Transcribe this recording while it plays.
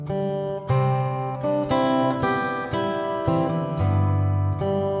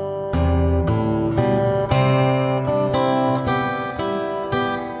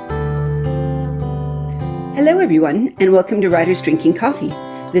Hello, everyone, and welcome to Writers Drinking Coffee.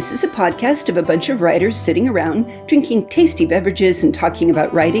 This is a podcast of a bunch of writers sitting around, drinking tasty beverages and talking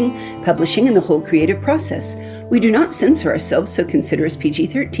about writing, publishing, and the whole creative process. We do not censor ourselves, so consider us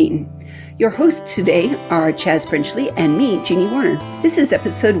PG-13. Your hosts today are Chaz Brenchley and me, Jeannie Warner. This is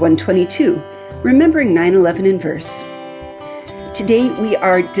episode 122, Remembering 9/11 in Verse. Today, we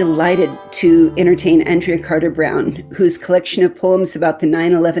are delighted to entertain Andrea Carter-Brown, whose collection of poems about the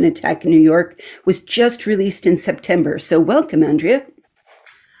 9/11 attack in New York was just released in September. So welcome, Andrea.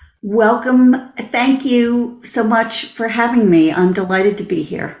 Welcome. Thank you so much for having me. I'm delighted to be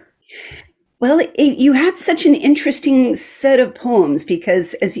here. Well, you had such an interesting set of poems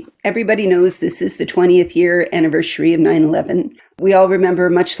because, as everybody knows, this is the 20th year anniversary of 9/11. We all remember,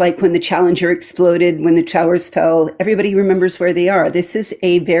 much like when the Challenger exploded, when the towers fell, everybody remembers where they are. This is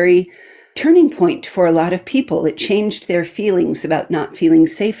a very turning point for a lot of people. It changed their feelings about not feeling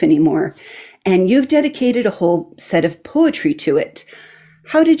safe anymore. And you've dedicated a whole set of poetry to it.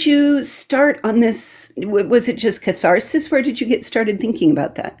 How did you start on this? Was it just catharsis? Where did you get started thinking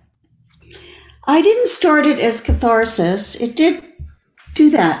about that? I didn't start it as catharsis. It did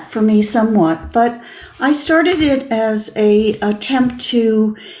do that for me somewhat, but I started it as an attempt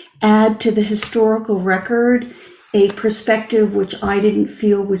to add to the historical record a perspective which I didn't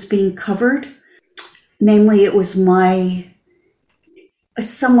feel was being covered. Namely, it was my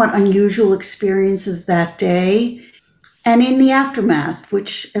somewhat unusual experiences that day and in the aftermath,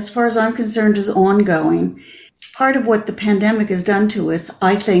 which, as far as I'm concerned, is ongoing. Part of what the pandemic has done to us,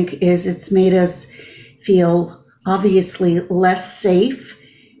 I think, is it's made us feel obviously less safe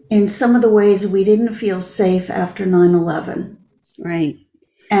in some of the ways we didn't feel safe after 9/11. Right.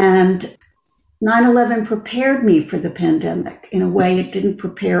 And 9/11 prepared me for the pandemic in a way it didn't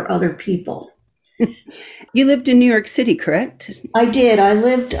prepare other people. You lived in New York City, correct? I did. I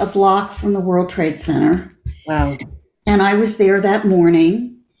lived a block from the World Trade Center. Wow. And I was there that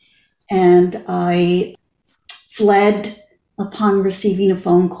morning, and I fled upon receiving a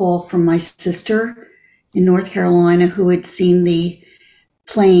phone call from my sister in North Carolina, who had seen the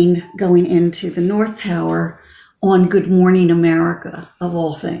plane going into the North Tower on Good Morning America, of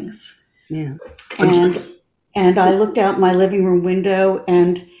all things. Yeah. And I looked out my living room window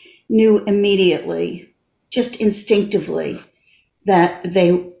and knew immediately, just instinctively, that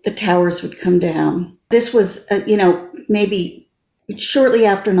the towers would come down. This was, maybe shortly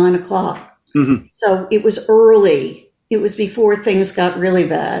after 9 o'clock. Mm-hmm. So it was early. It was before things got really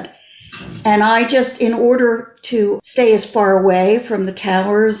bad. And I just, in order to stay as far away from the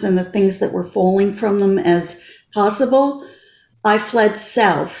towers and the things that were falling from them as possible, I fled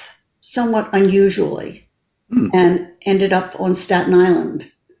south, somewhat unusually, and ended up on Staten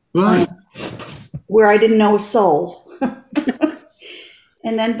Island, where I didn't know a soul.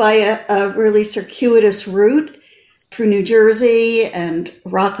 And then by a really circuitous route through New Jersey and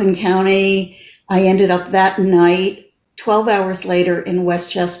Rockland County, I ended up that night, 12 hours later, in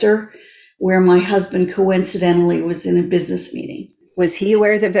Westchester, where my husband coincidentally was in a business meeting. Was he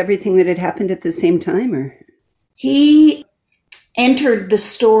aware of everything that had happened at the same time, or? He entered the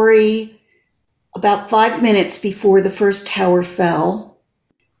story about 5 minutes before the first tower fell,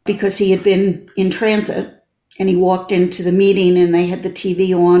 because he had been in transit, and he walked into the meeting and they had the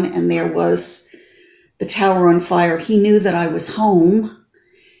TV on and there was the tower on fire. He knew that I was home,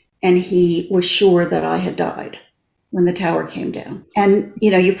 and he was sure that I had died when the tower came down. And,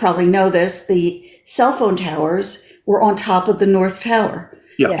 you probably know this, the cell phone towers were on top of the North Tower.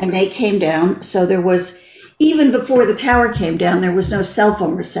 Yeah. And they came down. So there was, even before the tower came down, there was no cell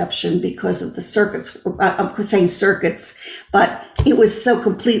phone reception because of the circuits. I'm saying circuits, but it was so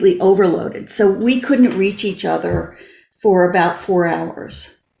completely overloaded. So we couldn't reach each other for about 4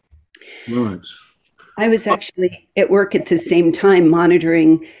 hours. Right. I was actually at work at the same time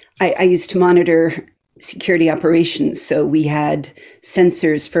monitoring. I used to monitor security operations. So we had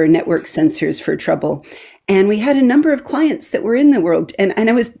network sensors for trouble. And we had a number of clients that were in the world. And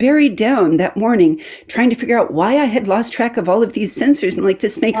I was buried down that morning trying to figure out why I had lost track of all of these sensors. I'm like,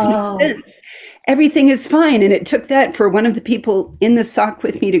 this makes no sense. Everything is fine. And it took that for one of the people in the SOC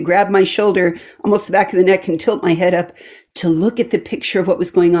with me to grab my shoulder, almost the back of the neck, and tilt my head up to look at the picture of what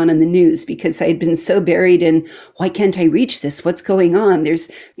was going on in the news, because I had been so buried in, why can't I reach this? What's going on?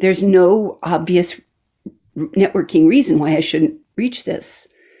 There's no obvious networking reason why I shouldn't reach this.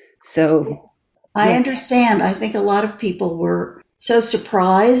 So I understand. I think a lot of people were so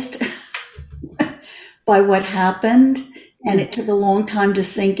surprised by what happened, and it took a long time to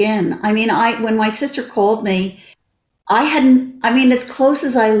sink in. I mean, when my sister called me, as close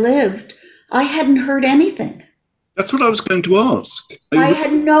as I lived, I hadn't heard anything. That's what I was going to ask. I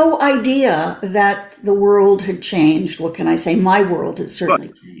had no idea that the world had changed. What can I say? My world has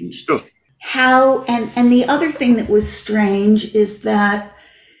certainly changed. Sure. How and the other thing that was strange is that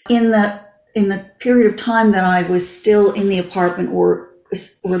in the period of time that I was still in the apartment or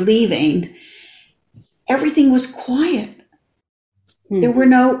leaving, everything was quiet. There were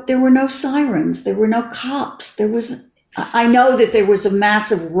no sirens. There were no cops. I know that there was a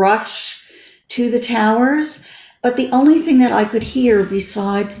massive rush to the towers, but the only thing that I could hear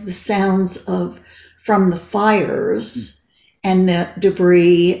besides the sounds from the fires and the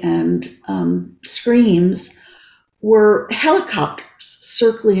debris and screams were helicopters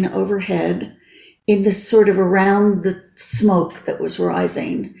circling overhead in this sort of around the smoke that was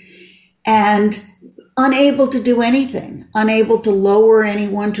rising, and unable to do anything, unable to lower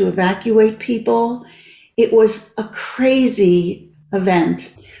anyone to evacuate people. It was a crazy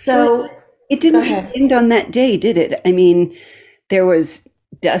event. So it didn't end on that day, did it? I mean, there was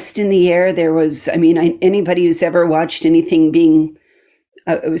dust in the air. There was, anybody who's ever watched anything being,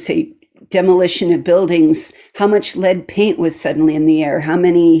 I would say, demolition of buildings, how much lead paint was suddenly in the air, how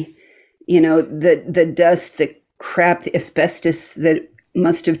many, the dust, the crap, the asbestos that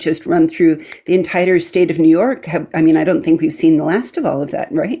must have just run through the entire state of New York. I don't think we've seen the last of all of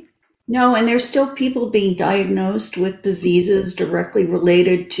that, right? No, and there's still people being diagnosed with diseases directly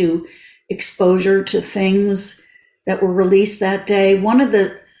related to exposure to things that were released that day. One of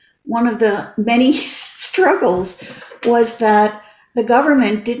the many struggles was that the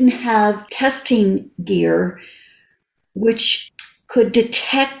government didn't have testing gear which could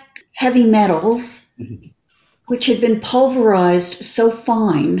detect heavy metals, which had been pulverized so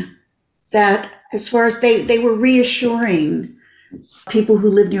fine that as far as they were reassuring people who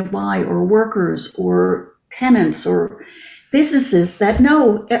lived nearby or workers or tenants or businesses that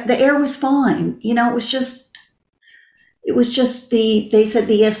no, the air was fine. It was just they said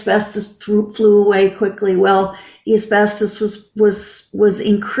the asbestos flew away quickly. Well, the asbestos was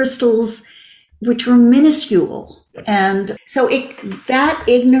in crystals which were minuscule. And so that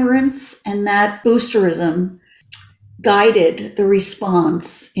ignorance and that boosterism guided the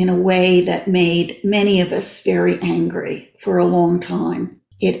response in a way that made many of us very angry for a long time.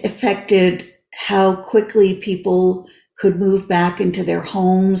 It affected how quickly people could move back into their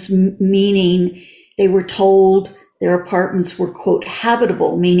homes, meaning they were told their apartments were, quote,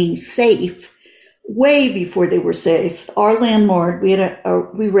 habitable, meaning safe, way before they were safe. Our landlord,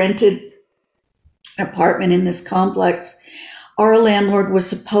 we rented an apartment in this complex. Our landlord was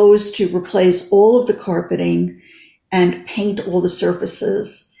supposed to replace all of the carpeting and paint all the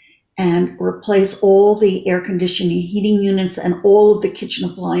surfaces and replace all the air conditioning, heating units, and all of the kitchen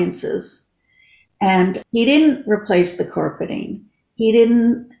appliances. And he didn't replace the carpeting. He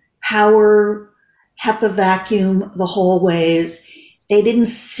didn't power HEPA vacuum the hallways. They didn't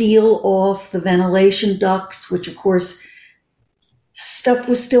seal off the ventilation ducts, which of course stuff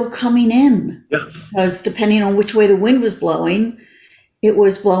was still coming in. Yeah. Because depending on which way the wind was blowing, it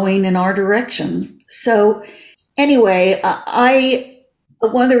was blowing in our direction. So anyway,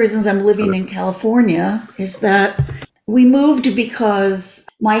 one of the reasons I'm living in California is that we moved because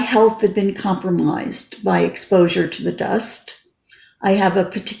my health had been compromised by exposure to the dust. I have a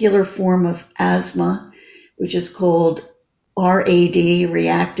particular form of asthma, which is called RAD,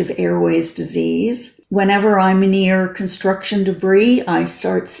 reactive airways disease. Whenever I'm near construction debris, I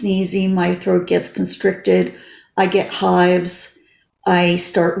start sneezing, my throat gets constricted, I get hives, I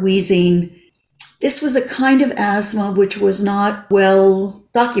start wheezing. This was a kind of asthma which was not well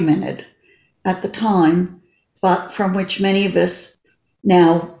documented at the time, but from which many of us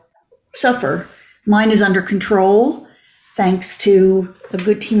now suffer. Mine is under control, thanks to a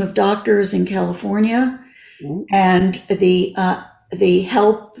good team of doctors in California and the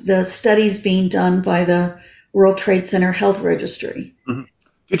help, the studies being done by the World Trade Center Health Registry.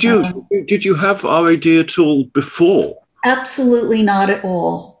 Mm-hmm. Did you have RAD at all before? Absolutely not at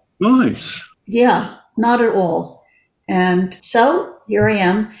all. Nice. Yeah, not at all. And so here I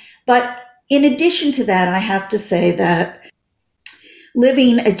am. But in addition to that, I have to say that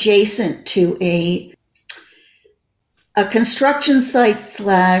living adjacent to a construction site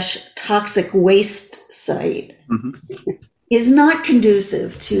 / toxic waste site is not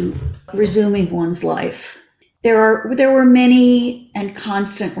conducive to resuming one's life. There were many and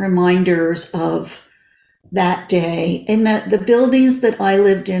constant reminders of that day. And the buildings that I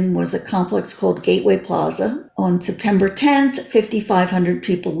lived in was a complex called Gateway Plaza. On September 10th, 5,500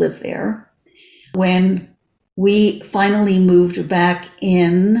 people lived there. When we finally moved back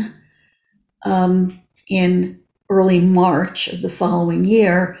in early March of the following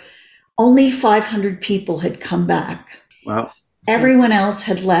year, only 500 people had come back. Wow. Everyone else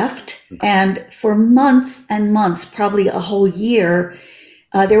had left. And for months and months, probably a whole year,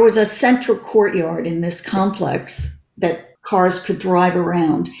 there was a central courtyard in this complex that cars could drive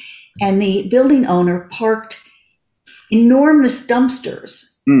around. And the building owner parked enormous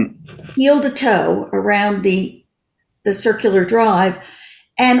dumpsters, heel to toe, around the circular drive.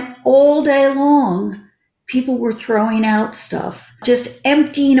 And all day long, people were throwing out stuff, just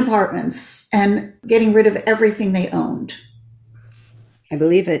emptying apartments and getting rid of everything they owned. I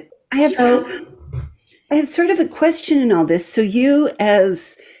believe it. I have sort of a question in all this. So you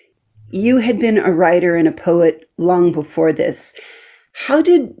had been a writer and a poet long before this. How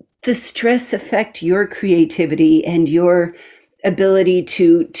did the stress affect your creativity and your ability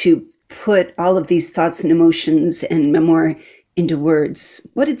to put all of these thoughts and emotions and memoir into words?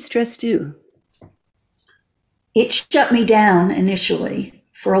 What did stress do? It shut me down initially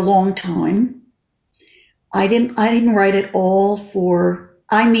for a long time. I didn't write at all for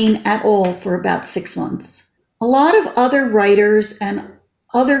about 6 months. A lot of other writers and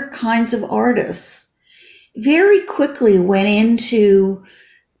other kinds of artists very quickly went into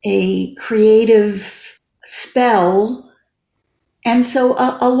a creative spell. And so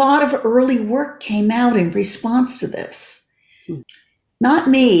a lot of early work came out in response to this. Not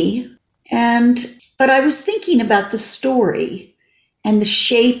me. But I was thinking about the story and the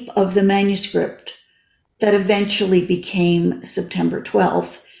shape of the manuscript that eventually became September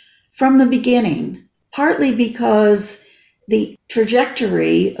 12th from the beginning, partly because the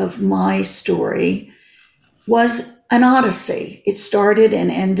trajectory of my story was an odyssey. It started and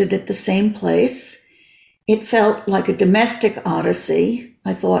ended at the same place. It felt like a domestic odyssey.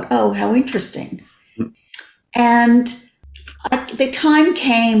 I thought, oh, how interesting. And the time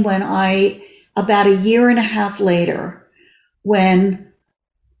came when about a year and a half later, when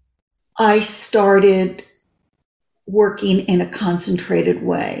I started working in a concentrated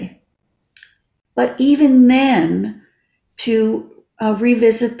way. But even then, to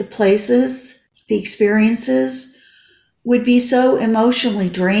revisit the places, the experiences, would be so emotionally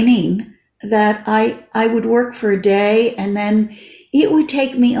draining that I would work for a day and then it would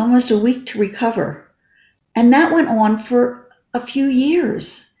take me almost a week to recover. And that went on for a few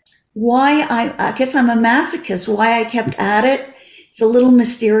years. Why I guess I'm a masochist, why I kept at it, it's a little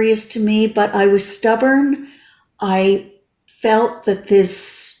mysterious to me, but I was stubborn. I felt that this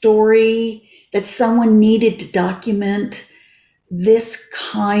story, that someone needed to document this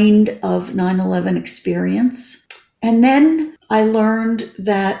kind of 9/11 experience. And then I learned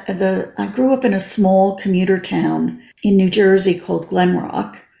that I grew up in a small commuter town in New Jersey called Glen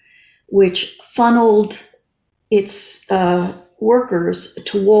Rock, which funneled its workers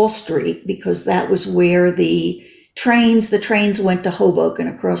to Wall Street because that was where the trains went to Hoboken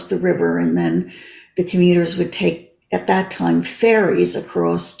across the river, and then the commuters would take, at that time, ferries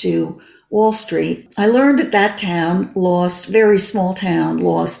across to Wall Street. I learned that town very small town,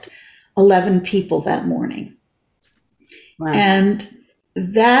 lost 11 people that morning. Wow. And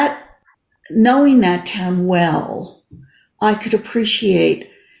knowing that town well, I could appreciate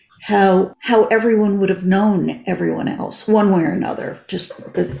how everyone would have known everyone else one way or another,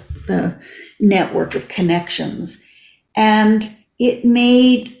 just the network of connections. And it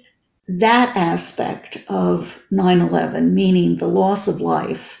made that aspect of 9/11, meaning the loss of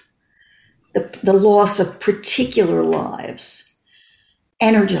life, the loss of particular lives,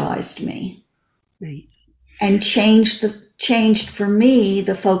 energized me. Right. And changed for me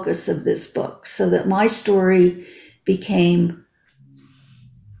the focus of this book, so that my story became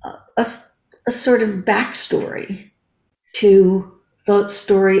a sort of backstory to the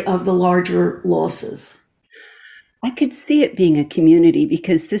story of the larger losses. I could see it being a community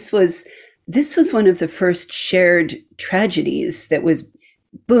because this was one of the first shared tragedies that was,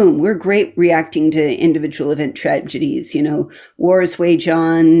 boom, we're great reacting to individual event tragedies, wars wage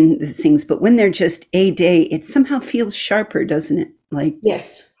on, the things, but when they're just a day, it somehow feels sharper, doesn't it?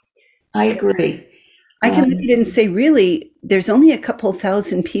 Yes, I agree. I can look at it and say, really, there's only a couple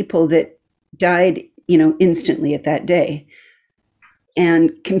thousand people that died, instantly at that day.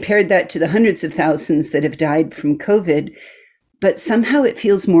 And compared that to the hundreds of thousands that have died from COVID, but somehow it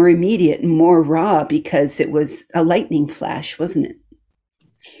feels more immediate and more raw because it was a lightning flash, wasn't it?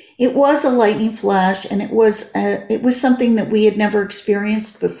 It was a lightning flash, and it was something that we had never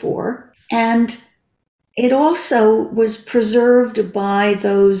experienced before. And it also was preserved by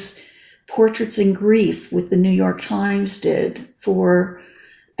those portraits in grief with the New York Times did for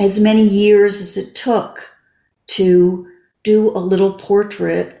as many years as it took to do a little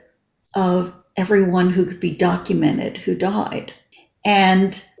portrait of everyone who could be documented who died.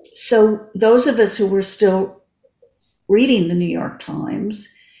 And So those of us who were still reading the New York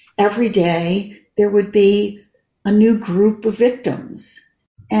Times, every day there would be a new group of victims.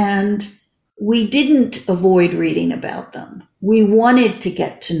 And we didn't avoid reading about them. We wanted to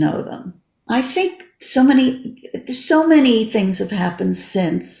get to know them. I think so many things have happened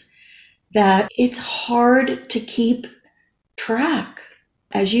since that it's hard to keep track.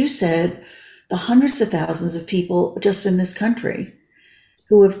 As you said, the hundreds of thousands of people just in this country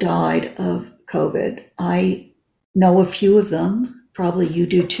who have died of COVID. I know a few of them. Probably you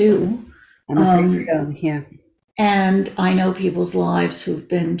do too. I'm afraid so, yeah. And I know people's lives who've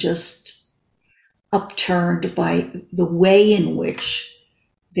been just upturned by the way in which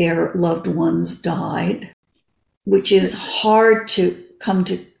their loved ones died, which is hard to come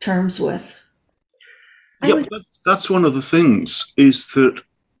to terms with. Yeah, that's one of the things, is that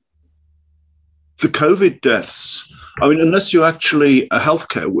the COVID deaths, I mean, unless you're actually a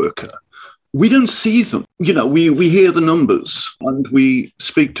healthcare worker, we don't see them. You know, we hear the numbers and we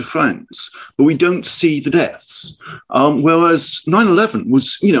speak to friends, but we don't see the deaths. Whereas 9/11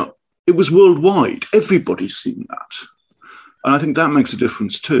 was, you know, it was worldwide. Everybody's seen that. And I think that makes a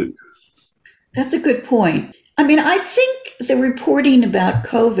difference too. That's a good point. I mean, I think the reporting about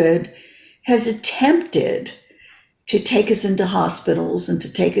COVID has attempted to take us into hospitals and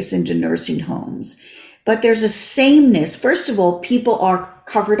to take us into nursing homes. But there's a sameness. First of all, people are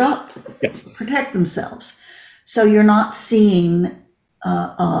covered up, protect themselves. So you're not seeing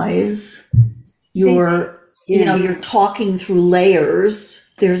eyes. You're talking through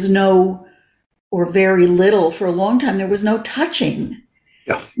layers. There's no, or very little, for a long time, there was no touching.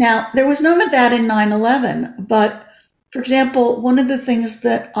 Yeah. Now, there was none of that in 9/11. But, for example, one of the things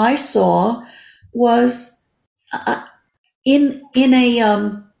that I saw was in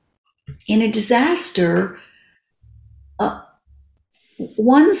a disaster,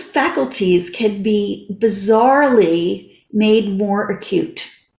 one's faculties can be bizarrely made more acute.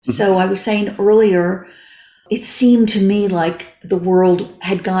 Mm-hmm. So I was saying earlier, it seemed to me like the world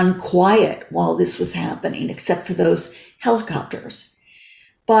had gone quiet while this was happening, except for those helicopters.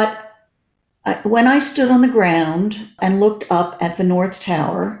 But when I stood on the ground and looked up at the North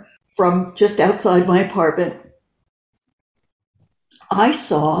Tower from just outside my apartment, I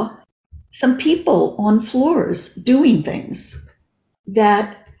saw some people on floors doing things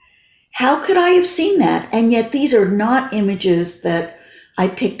that, how could I have seen that? And yet these are not images that I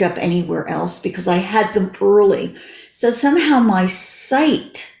picked up anywhere else because I had them early. So somehow my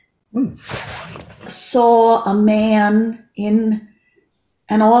sight saw a man in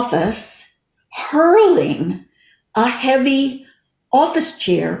an office hurling a heavy office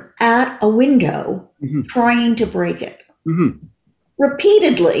chair at a window, trying to break it. Mm-hmm.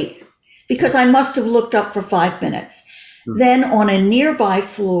 Repeatedly, because I must have looked up for 5 minutes. Mm-hmm. Then on a nearby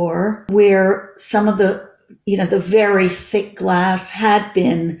floor where some of the very thick glass had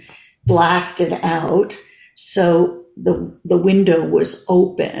been blasted out, so the window was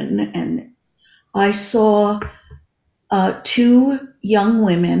open, and I saw two young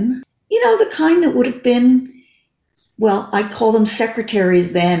women, the kind that would have been, well, I call them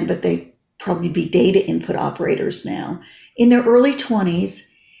secretaries then, but they'd probably be data input operators now. In their early 20s,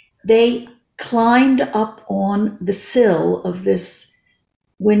 they climbed up on the sill of this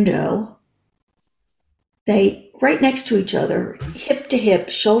window. They, right next to each other, hip to hip,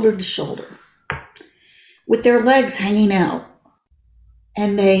 shoulder to shoulder, with their legs hanging out.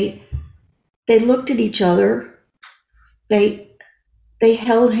 And they looked at each other. They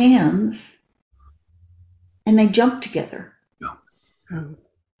held hands, and they jumped together. Yeah.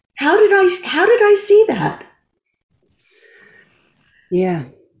 How did I see that? Yeah.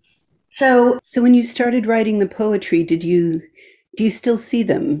 So when you started writing the poetry, do you still see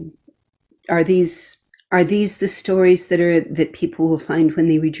them? Are these the stories that people will find when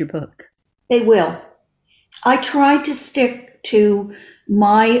they read your book? They will. I tried to stick to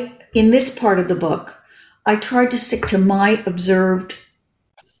in this part of the book, I tried to stick to my observed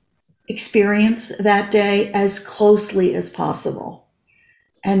experience that day as closely as possible.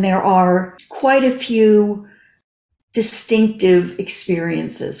 And there are quite a few distinctive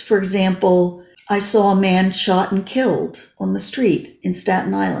experiences. For example, I saw a man shot and killed on the street in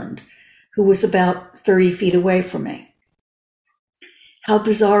Staten Island who was about 30 feet away from me. How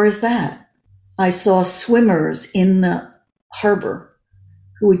bizarre is that? I saw swimmers in the harbor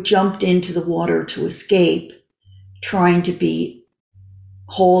who had jumped into the water to escape, trying to be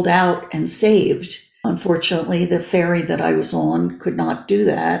hauled out and saved. Unfortunately, the ferry that I was on could not do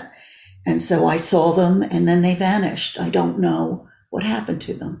that. And so I saw them and then they vanished. I don't know what happened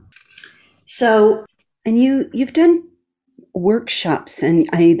to them. So, and you've done workshops, and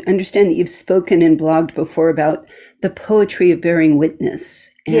I understand that you've spoken and blogged before about the poetry of bearing witness.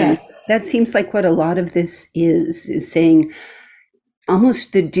 And yes. that seems like what a lot of this is saying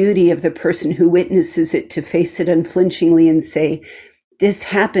almost the duty of the person who witnesses it to face it unflinchingly and say, this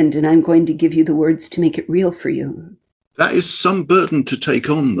happened and I'm going to give you the words to make it real for you. That is some burden to take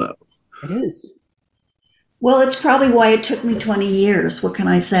on, though. It is. Well, it's probably why it took me 20 years. What can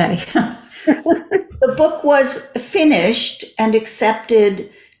I say? The book was finished and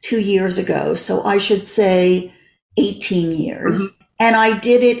accepted 2 years ago. So I should say 18 years. Mm-hmm. And I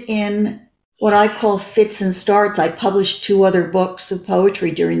did it in what I call fits and starts. I published 2 other books of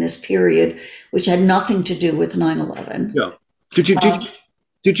poetry during this period, which had nothing to do with 9/11. Yeah.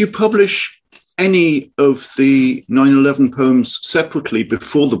 Did you publish any of the 9/11 poems separately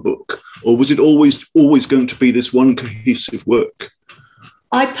before the book, or was it always going to be this one cohesive work?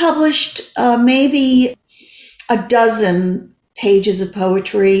 I published maybe a dozen pages of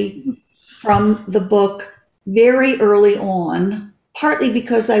poetry from the book very early on, partly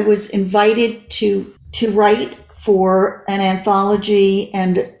because I was invited to write for an anthology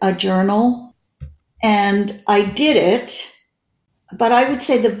and a journal, and I did it. But I would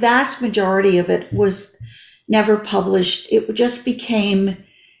say the vast majority of it was never published. It just became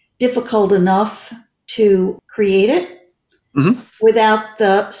difficult enough to create it without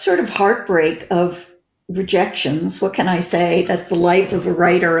the sort of heartbreak of rejections. What can I say? That's the life of a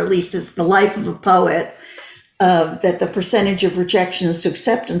writer, or at least it's the life of a poet, that the percentage of rejections to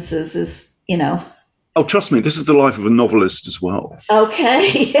acceptances is, Oh, trust me, this is the life of a novelist as well.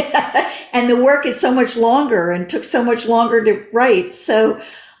 Okay. And the work is so much longer and took so much longer to write. So,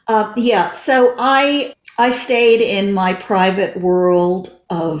 so I stayed in my private world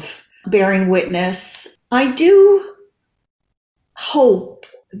of bearing witness. I do hope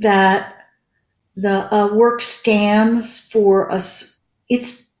that the work stands for us.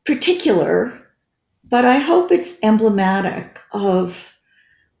 It's particular, but I hope it's emblematic of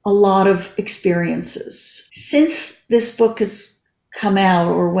a lot of experiences. Since this book has come out,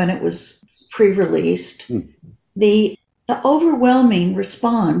 or when it was pre-released, the overwhelming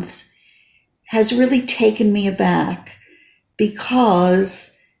response has really taken me aback,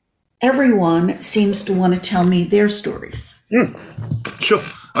 because everyone seems to want to tell me their stories. Sure.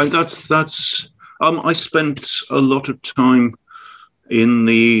 I spent a lot of time in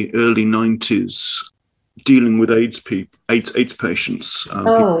the early 90s dealing with AIDS patients.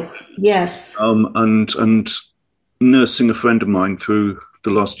 Yes. And nursing a friend of mine through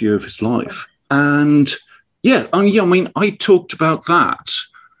the last year of his life. And I talked about that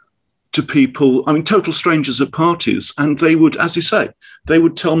to people, total strangers at parties, and they would, as you say, they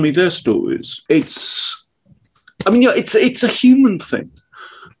would tell me their stories. It's a human thing.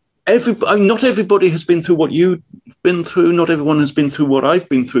 Not everybody has been through what you've been through. Not everyone has been through what I've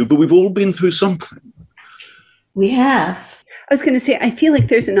been through, but we've all been through something. We have. I was going to say, I feel like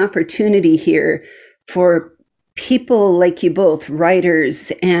there's an opportunity here for people like you both,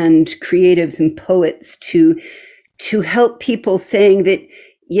 writers and creatives and poets, to help people, saying that,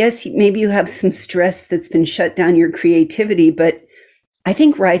 yes, maybe you have some stress that's been shut down your creativity, but I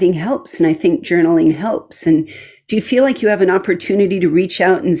think writing helps, and I think journaling helps. And do you feel like you have an opportunity to reach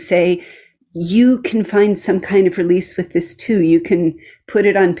out and say, you can find some kind of release with this too? You can put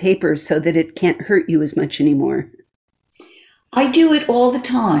it on paper so that it can't hurt you as much anymore. I do it all the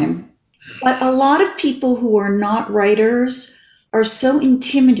time. But a lot of people who are not writers are so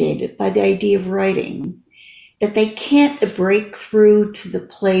intimidated by the idea of writing that they can't break through to the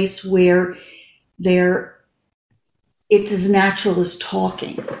place where it's as natural as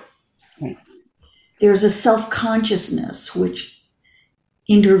talking. Right. There's a self-consciousness which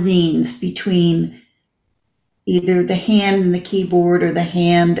intervenes between either the hand and the keyboard or the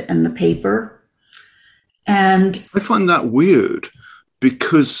hand and the paper. And I find that weird,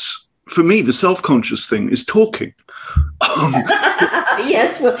 because for me, the self-conscious thing is talking.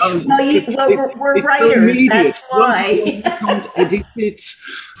 Yes, we're writers. That's why.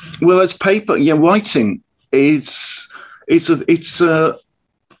 Whereas paper, writing, it's an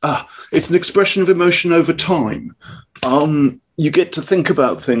expression of emotion over time. You get to think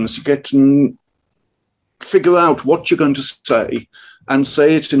about things. You get to figure out what you're going to say and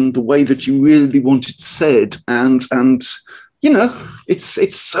say it in the way that you really want it said. And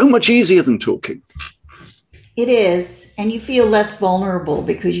it's so much easier than talking. It is, and you feel less vulnerable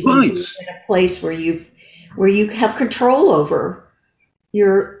because you can be in a place where you have control over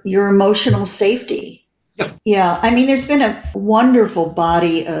your emotional safety. Yeah. There's been a wonderful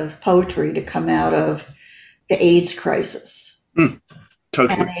body of poetry to come out of the AIDS crisis.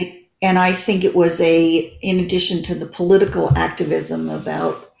 Totally. And And I think it was in addition to the political activism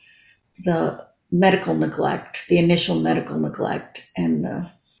about the medical neglect, the initial medical neglect. And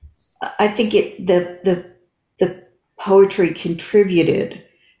I think the poetry contributed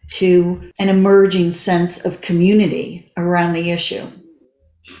to an emerging sense of community around the issue.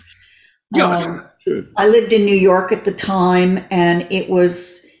 Yeah, sure. I lived in New York at the time, and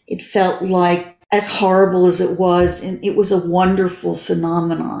it felt like, as horrible as it was a wonderful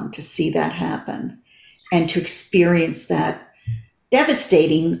phenomenon to see that happen and to experience that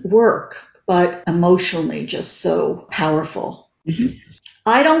devastating work, but emotionally just so powerful. Mm-hmm.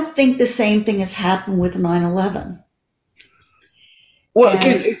 I don't think the same thing has happened with 9/11. Well,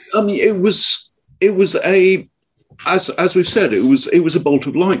 again, it was as we've said, it was a bolt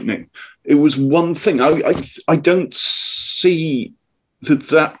of lightning. It was one thing. I don't see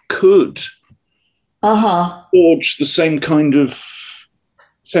that could forge the same kind of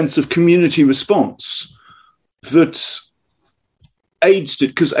sense of community response that AIDS did,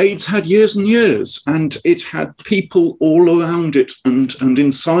 because AIDS had years and years, and it had people all around it and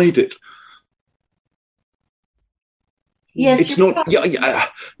inside it. Yes, it's not.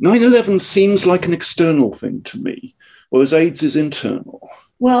 9/11 seems like an external thing to me, whereas AIDS is internal.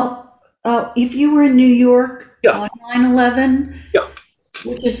 Well, if you were in New York on 9/11, yeah,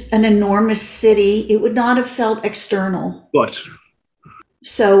 which is an enormous city, it would not have felt external. Right.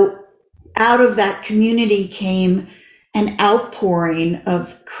 So, out of that community came an outpouring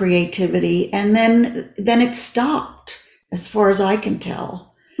of creativity, and then it stopped, as far as I can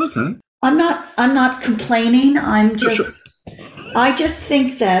tell. Okay. I'm not complaining. I just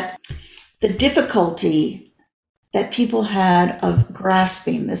think that the difficulty that people had of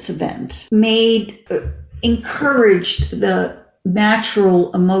grasping this event encouraged the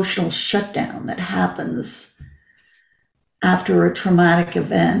natural emotional shutdown that happens after a traumatic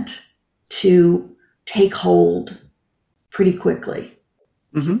event to take hold pretty quickly.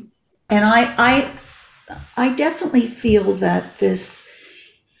 Mm-hmm. And I definitely feel that this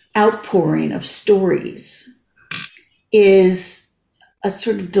outpouring of stories is a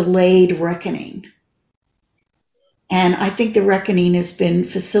sort of delayed reckoning. And I think the reckoning has been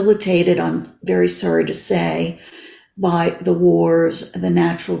facilitated, I'm very sorry to say, by the wars, the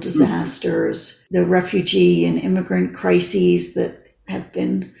natural disasters, the refugee and immigrant crises that have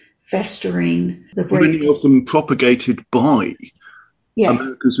been festering. Many of them propagated by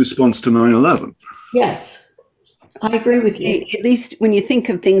America's response to 9/11. Yes. I agree with you. At least when you think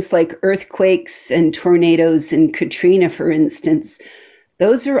of things like earthquakes and tornadoes and Katrina, for instance,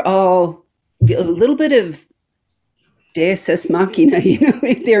 those are all a little bit of Deus ex machina,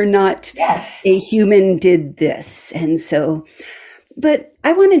 they're not a human did this. And so, but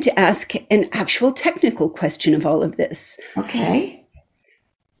I wanted to ask an actual technical question of all of this. Okay.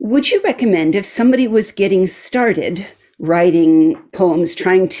 Would you recommend, if somebody was getting started writing poems,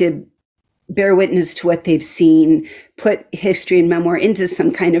 trying to bear witness to what they've seen, put history and memoir into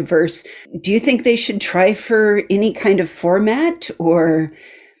some kind of verse, do you think they should try for any kind of format or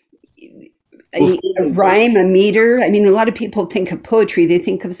a rhyme, a meter? I mean, a lot of people think of poetry, they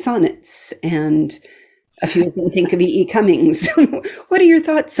think of sonnets, and a few of them think of E.E. Cummings. What are your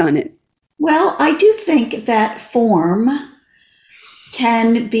thoughts on it? Well, I do think that form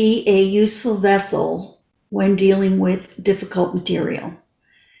can be a useful vessel when dealing with difficult material.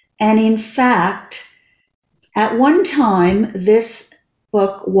 And in fact, at one time, this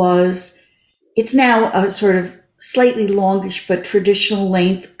book it's now a sort of slightly longish but traditional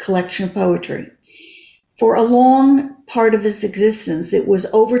length collection of poetry. For a long part of its existence, it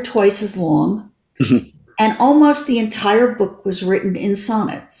was over twice as long, and almost the entire book was written in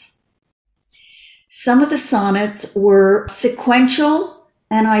sonnets. Some of the sonnets were sequential,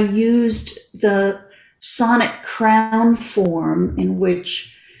 and I used the sonnet crown form in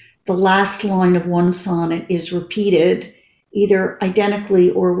which the last line of one sonnet is repeated either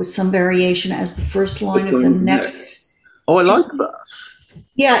identically or with some variation as the first line of the next. Oh, I like that.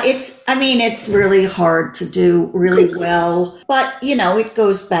 Yeah, it's really hard to do really well, but it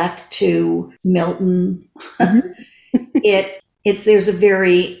goes back to Milton. There's a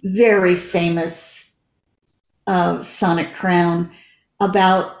very, very famous sonnet crown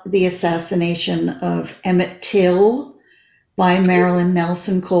about the assassination of Emmett Till by Marilyn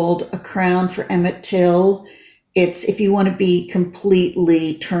Nelson, called A Crown for Emmett Till. It's, if you want to be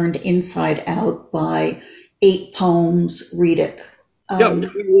completely turned inside out by 8 poems, read it.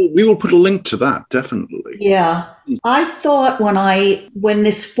 We will put a link to that, definitely. Yeah. I thought when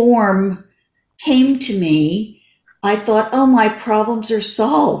this form came to me, I thought, oh, my problems are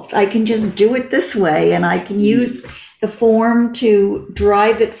solved. I can just do it this way, and I can use the form to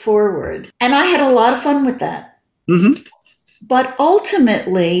drive it forward. And I had a lot of fun with that. Mm-hmm. But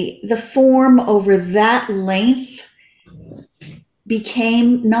ultimately, the form over that length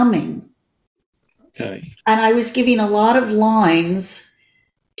became numbing. Okay. And I was giving a lot of lines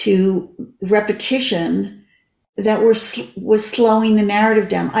to repetition that was slowing the narrative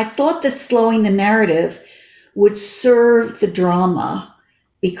down. I thought that slowing the narrative would serve the drama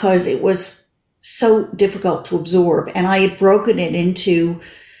because it was so difficult to absorb. And I had broken it into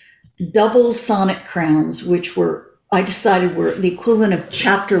double sonnet crowns, which I decided were the equivalent of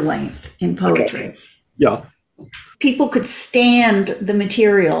chapter length in poetry. Okay. Yeah. People could stand the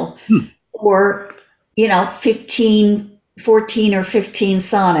material for, 14 or 15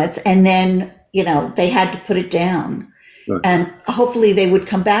 sonnets, and then, they had to put it down. Right. And hopefully they would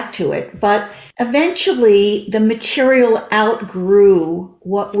come back to it. But eventually the material outgrew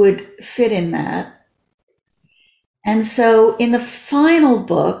what would fit in that. And so in the final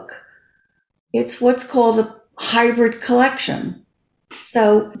book, it's what's called a hybrid collection.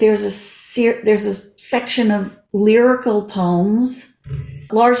 So there's a section of lyrical poems,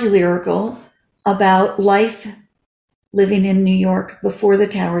 largely lyrical, about life living in New York before the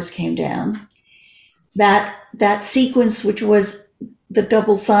towers came down. That sequence, which was the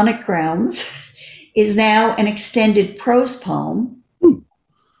double sonnet crowns, is now an extended prose poem.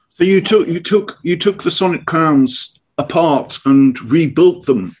 So you took the sonnet crowns apart and rebuilt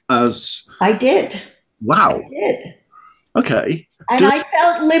them as. I did. Wow. I did. Okay. And I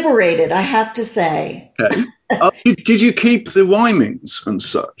felt liberated, I have to say. Okay. Did you keep the rhymings and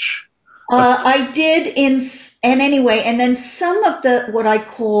such? I did and then some of what I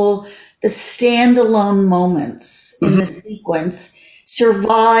call the standalone moments in the sequence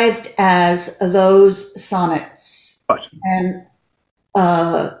survived as those sonnets. Right. And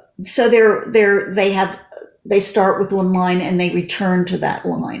so they start with one line and they return to that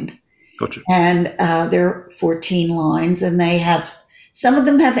line. Gotcha. And there are 14 lines, and some of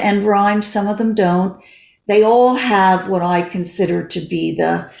them have end rhymes, some of them don't. They all have what I consider to be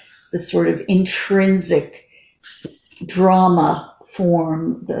the sort of intrinsic drama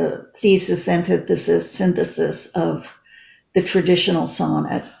form, the thesis, antithesis, synthesis of the traditional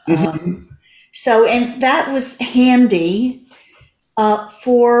sonnet. Mm-hmm. And that was handy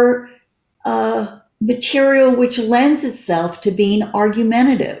for material which lends itself to being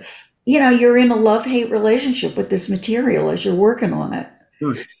argumentative. You're in a love-hate relationship with this material as you're working on it.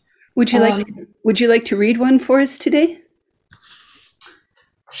 Right. Would you like to read one for us today?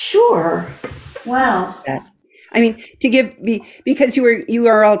 Sure. Wow. I mean, because you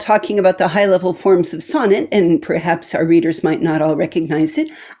are all talking about the high-level forms of sonnet, and perhaps our readers might not all recognize it.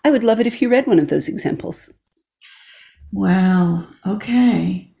 I would love it if you read one of those examples. Wow.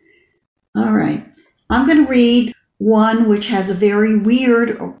 Okay. All right. I'm going to read one which has a very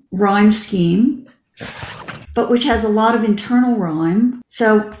weird rhyme scheme, but which has a lot of internal rhyme.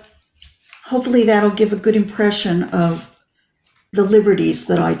 So hopefully that'll give a good impression of the liberties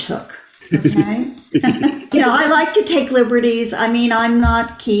that I took. Okay. I like to take liberties. I mean, I'm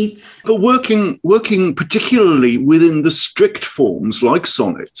not Keats. But working particularly within the strict forms like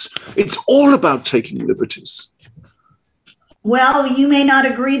sonnets, it's all about taking liberties. Well, you may not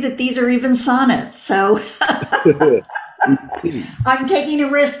agree that these are even sonnets, so I'm taking a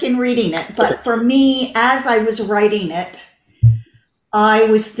risk in reading it. But for me, as I was writing it, I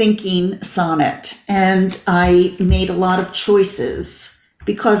was thinking sonnet, and I made a lot of choices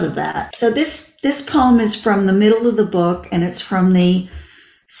because of that. So this poem is from the middle of the book, and it's from the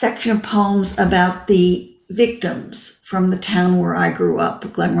section of poems about the victims from the town where I grew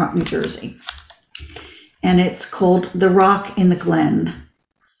up, Glen Rock, New Jersey. And it's called The Rock in the Glen,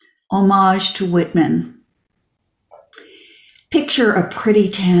 homage to Whitman. Picture a pretty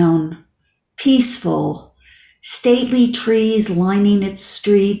town, peaceful, stately trees lining its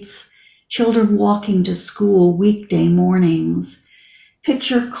streets, children walking to school weekday mornings.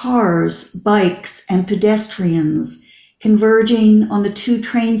 Picture cars, bikes, and pedestrians converging on the two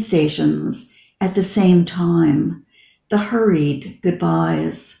train stations at the same time, the hurried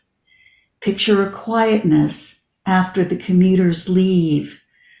goodbyes. Picture a quietness after the commuters leave,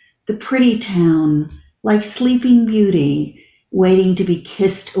 the pretty town like Sleeping Beauty, waiting to be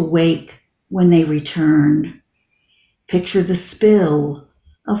kissed awake when they return. Picture the spill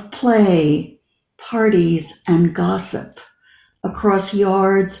of play, parties, and gossip across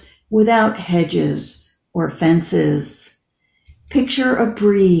yards without hedges or fences. Picture a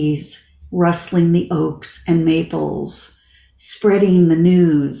breeze rustling the oaks and maples, spreading the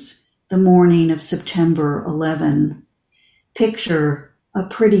news the morning of September 11. Picture a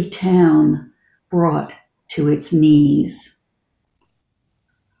pretty town brought to its knees.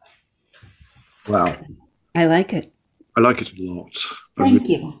 Wow. I like it. I like it a lot. Thank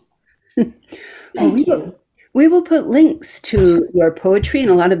you. Thank you. We will put links to your poetry and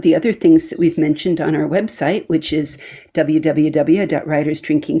a lot of the other things that we've mentioned on our website, which is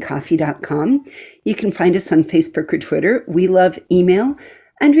www.writersdrinkingcoffee.com. You can find us on Facebook or Twitter. We love email.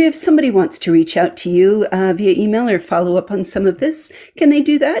 Andrea, if somebody wants to reach out to you via email or follow up on some of this, can they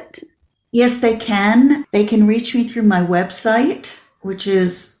do that? Yes, they can. They can reach me through my website, which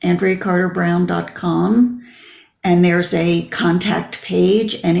is AndreaCarterBrown.com. And there's a contact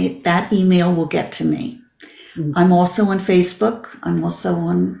page, and that email will get to me. Mm-hmm. I'm also on Facebook. I'm also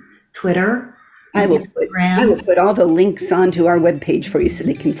on Twitter. I will put all the links onto our webpage for you so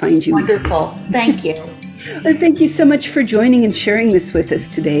they can find you. Wonderful. Thank you. Thank you so much for joining and sharing this with us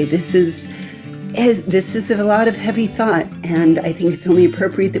today. This is a lot of heavy thought, and I think it's only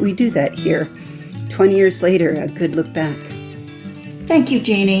appropriate that we do that here. 20 years later, a good look back. Thank you,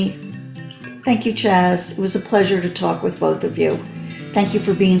 Jeannie. Thank you, Chaz. It was a pleasure to talk with both of you. Thank you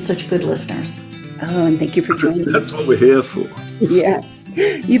for being such good listeners. Oh, and thank you for joining. That's what we're here for. Yeah.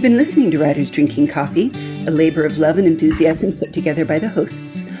 You've been listening to Writers Drinking Coffee, a labor of love and enthusiasm put together by the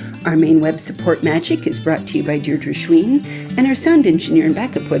hosts. Our main web support magic is brought to you by Deirdre Schween, and our sound engineer and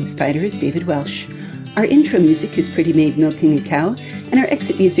backup web spider is David Welsh. Our intro music is Pretty Maid Milking a Cow, and our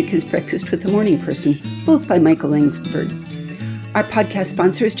exit music is Breakfast with the Morning Person, both by Michael Langsberg. Our podcast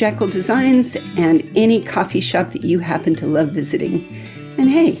sponsor is Jackal Designs and any coffee shop that you happen to love visiting. And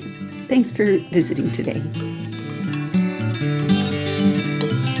hey, thanks for visiting today.